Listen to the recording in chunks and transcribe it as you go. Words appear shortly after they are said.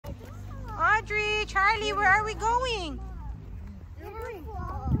Audrey, Charlie, where are we going?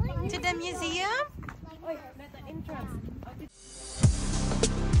 To the museum?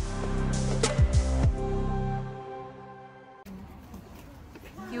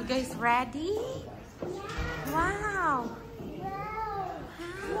 You guys ready? Wow.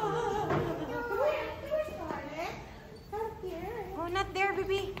 Oh, not there,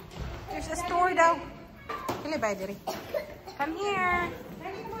 baby. There's a store though. Come here.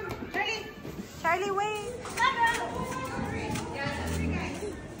 Charlie, wait.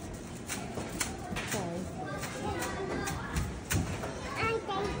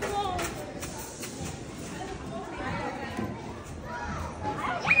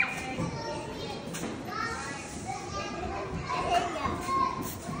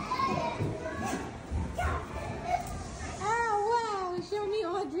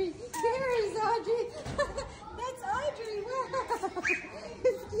 Audrey. There is Audrey. That's Audrey. Wow.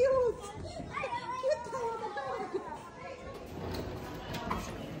 It's cute. Cute dog.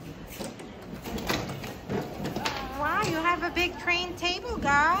 Wow, you have a big train table,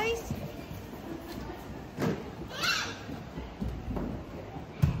 guys.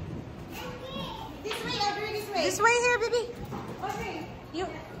 This way, Audrey, this way. This way here, baby. Okay. You.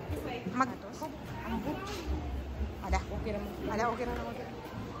 This way. Ada. Okay na.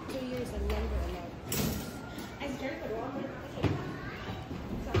 2 years and younger allowed. I scared the woman.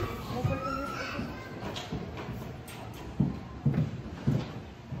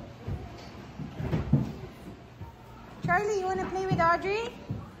 Charlie, you want to play with Audrey?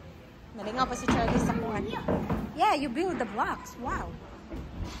 Nalingaw pa si Charlie sa kuwan. Yeah, you build the blocks. Wow.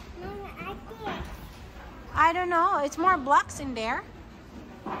 I don't know. It's more blocks in there.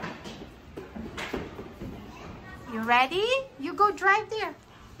 You ready? You go drive there.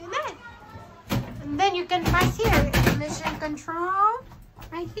 And then you can press here. Mission control.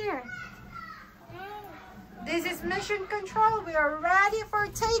 Right here. This is mission control. We are ready for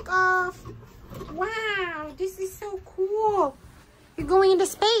takeoff. Wow, this is so cool. You're going into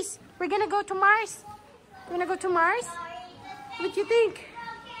space. We're gonna go to Mars. You wanna go to Mars? What do you think?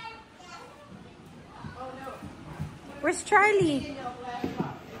 Where's Charlie?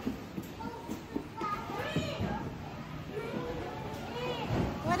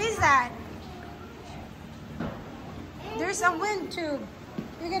 What is that? There's a wind tube.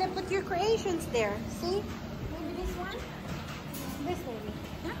 You're gonna put your creations there. See? Maybe this one? This maybe.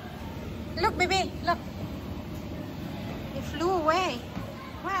 Huh? Look, baby, look. It flew away.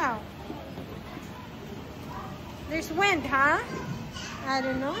 Wow. There's wind, huh? I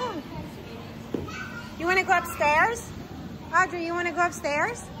don't know. You want to go upstairs? Audrey, you want to go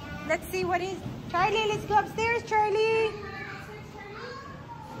upstairs? Let's see what is. Charlie, let's go upstairs, Charlie.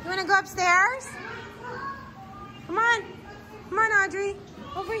 You want to go upstairs? Come on. Come on, Audrey.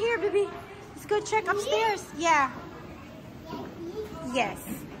 Over here, baby. Let's go check upstairs. Yeah. Yes.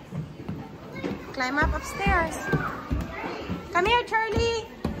 Climb up upstairs. Come here, Charlie.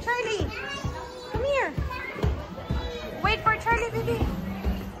 Charlie. Come here. Wait for Charlie, baby.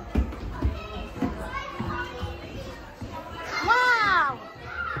 Wow.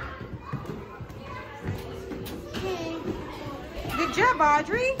 Okay. Good job,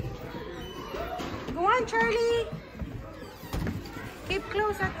 Audrey. Go on, Charlie. Keep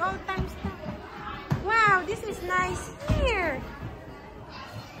close at all times. Wow, this is nice here.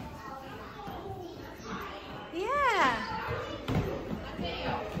 Yeah.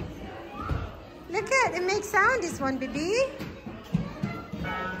 Look at it, makes sound, this one, baby.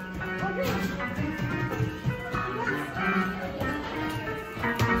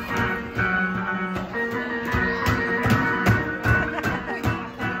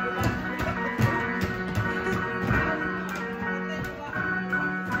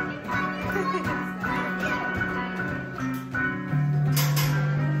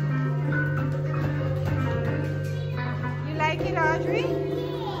 You like it, Audrey?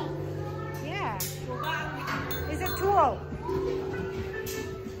 Yeah. It's a tool.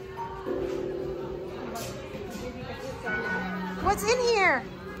 What's in here?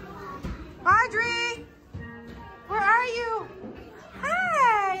 Audrey! Where are you?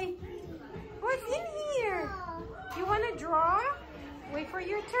 Hi! What's in here? You want to draw? Wait for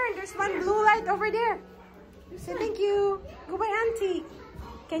your turn. There's one blue light over there. Say thank you. Go by Auntie.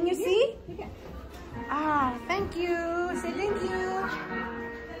 Can you see? Ah, thank you. Say thank you.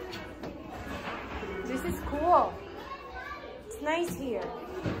 This is cool. It's nice here.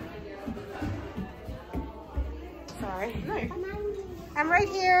 Sorry. I'm right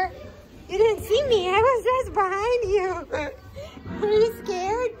here. You didn't see me. I was just behind you. Were you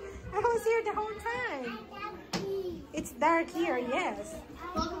scared? I was here the whole time. It's dark here, yes.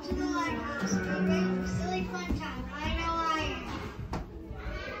 Welcome to the lighthouse.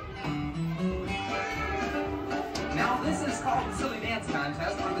 dance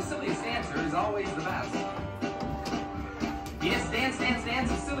contest where the silliest dancer is always the best. Yes, dance, dance,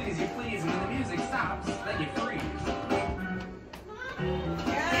 dance as silly as you please, and when the music stops, then you freeze.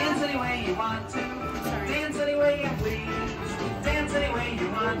 Dance any way you want to, dance any way you please, dance any way you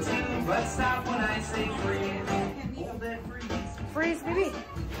want to, but stop when I say freeze. Hold that freeze. Freeze, baby.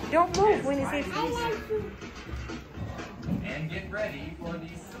 Don't move when you say freeze. And get ready for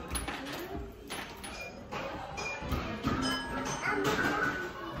these silly...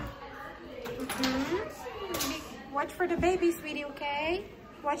 Watch for the baby, sweetie, okay?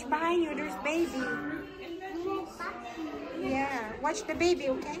 Watch behind you, there's baby. Yeah, watch the baby,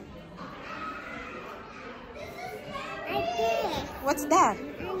 okay? What's that?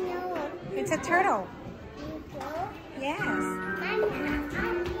 It's a turtle. Yes.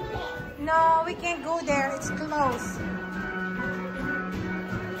 No, we can't go there. It's closed.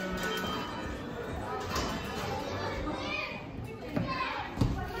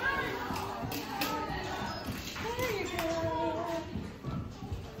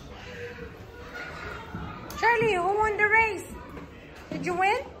 Charlie, who won the race? Did you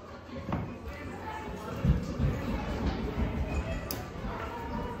win?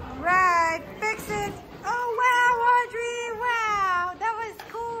 Right, fix it. Oh, wow, Audrey, wow, that was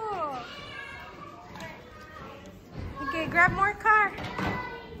cool. Okay, grab more car.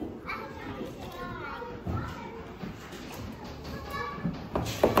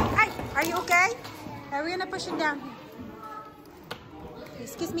 Hi, are you okay? Are we gonna push it down?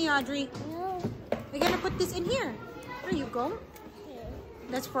 Excuse me, Audrey. We're gonna put this in here. There you go.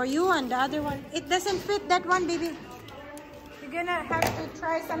 That's for you, and the other one. It doesn't fit that one, baby. You're gonna have to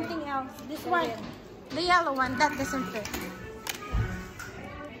try something else. This one, the yellow one, that doesn't fit.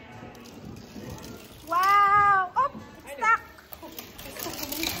 Wow! Oh, it's stuck.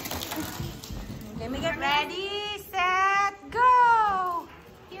 Let me get ready, set, go!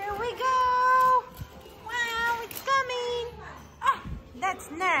 Here we go! Wow, it's coming! Oh, that's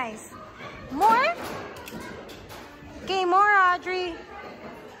nice. More? Okay, more, Audrey.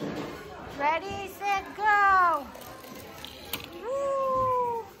 Ready, set, go.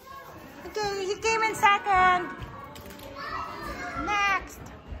 Woo. Okay, he came in second. Next.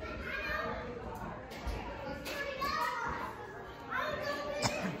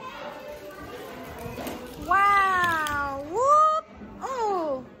 Wow. Whoop.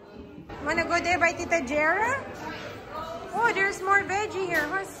 Oh. Wanna go there by Tita Jera? Oh, there's more veggie here.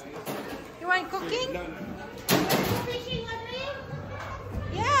 You want cooking? Fishing, Audrey?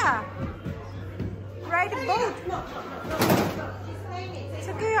 Yeah. Ride a boat. It's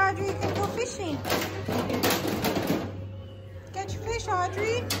okay, Audrey. You can go fishing. Catch fish,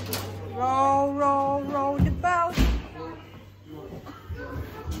 Audrey. Row, row, row the boat.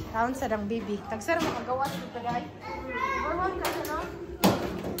 Taon sa dang baby. Tagsara mo kagawas dito, guys. Borwan ka sa no?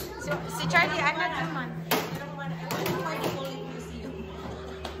 Si Charlie, I'm not naman.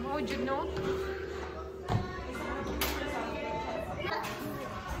 Oh, you know?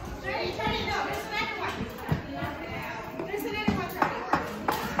 Charlie, no. There's another one. There's another one, Charlie.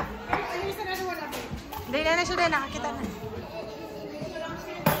 There's another one up there. Hindi na siya din. Nakakita na.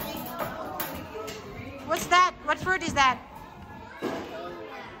 What's that? What fruit is that?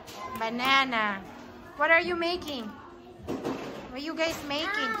 Banana. What are you making? What are you guys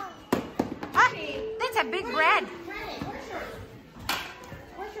making? Ah, that's a big bread.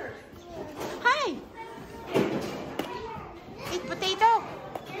 Hi. Eat potato.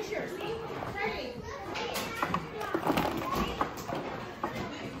 Here's yours. See? Charlie.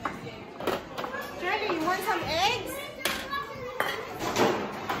 Charlie, you want some eggs?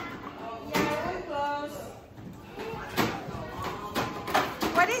 Yeah, we're close.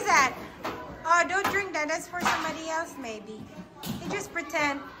 What is that? Oh, don't drink that. That's for somebody else, maybe. You just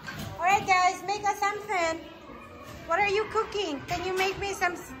pretend. All right, guys, make us something. What are you cooking? Can you make me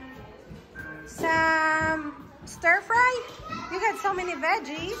some stir fry? You got so many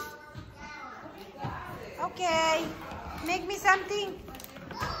veggies. Okay, make me something.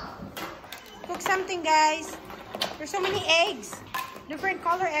 Cook something, guys. There's so many eggs. Different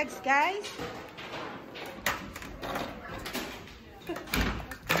color eggs, guys.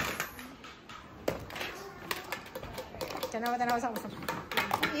 Tanawa sa usap.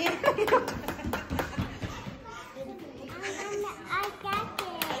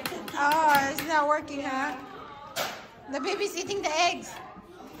 Oh, it's not working, huh? The baby's eating the eggs.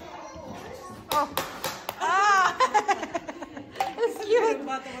 Oh. Ah. It's cute.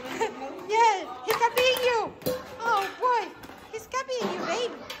 Yeah, he's copying you. Oh, boy. He's copying you,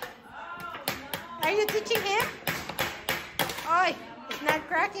 babe. Are you teaching him? Oh, it's not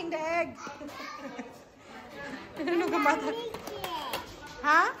cracking the egg.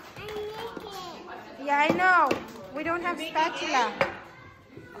 Huh? Yeah, I know. We don't have spatula.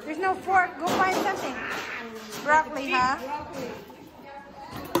 There's no fork. Go find something. Broccoli, huh?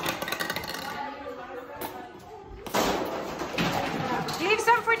 Leave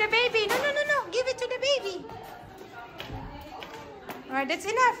some for the baby. No, no, no, no. Give it to the baby. All right, that's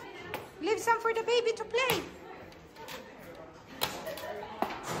enough. Leave some for the baby to play.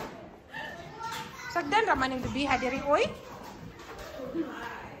 Sagdan raman ng gabi, hadiri, oy.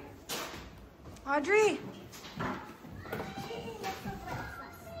 Audrey.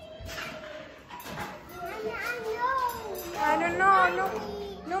 I don't know.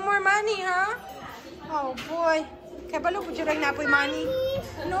 No more money, huh? Oh, boy. Kaya balo po dyan na po yung money.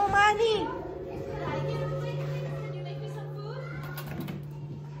 No money.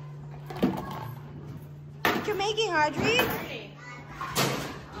 What you making, Audrey?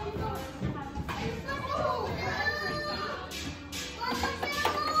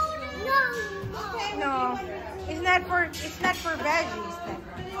 No, it's not for veggies.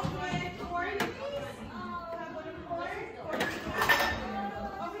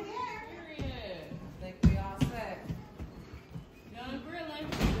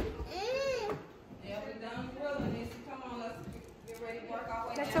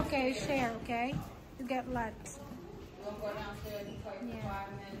 That's okay, share, okay? You get lots. We'll go downstairs and play for 5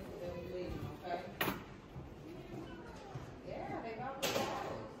 minutes and then we leave, okay? Yeah, they got the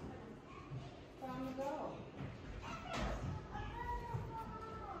flowers. Time to go.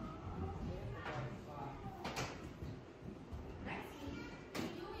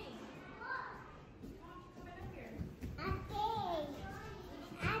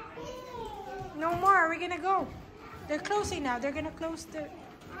 No more, we're gonna go. They're closing now. They're gonna close the...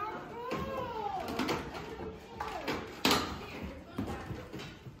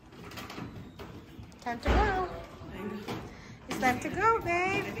 Time to go. It's time to go,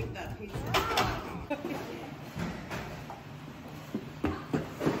 babe. I think that pizza.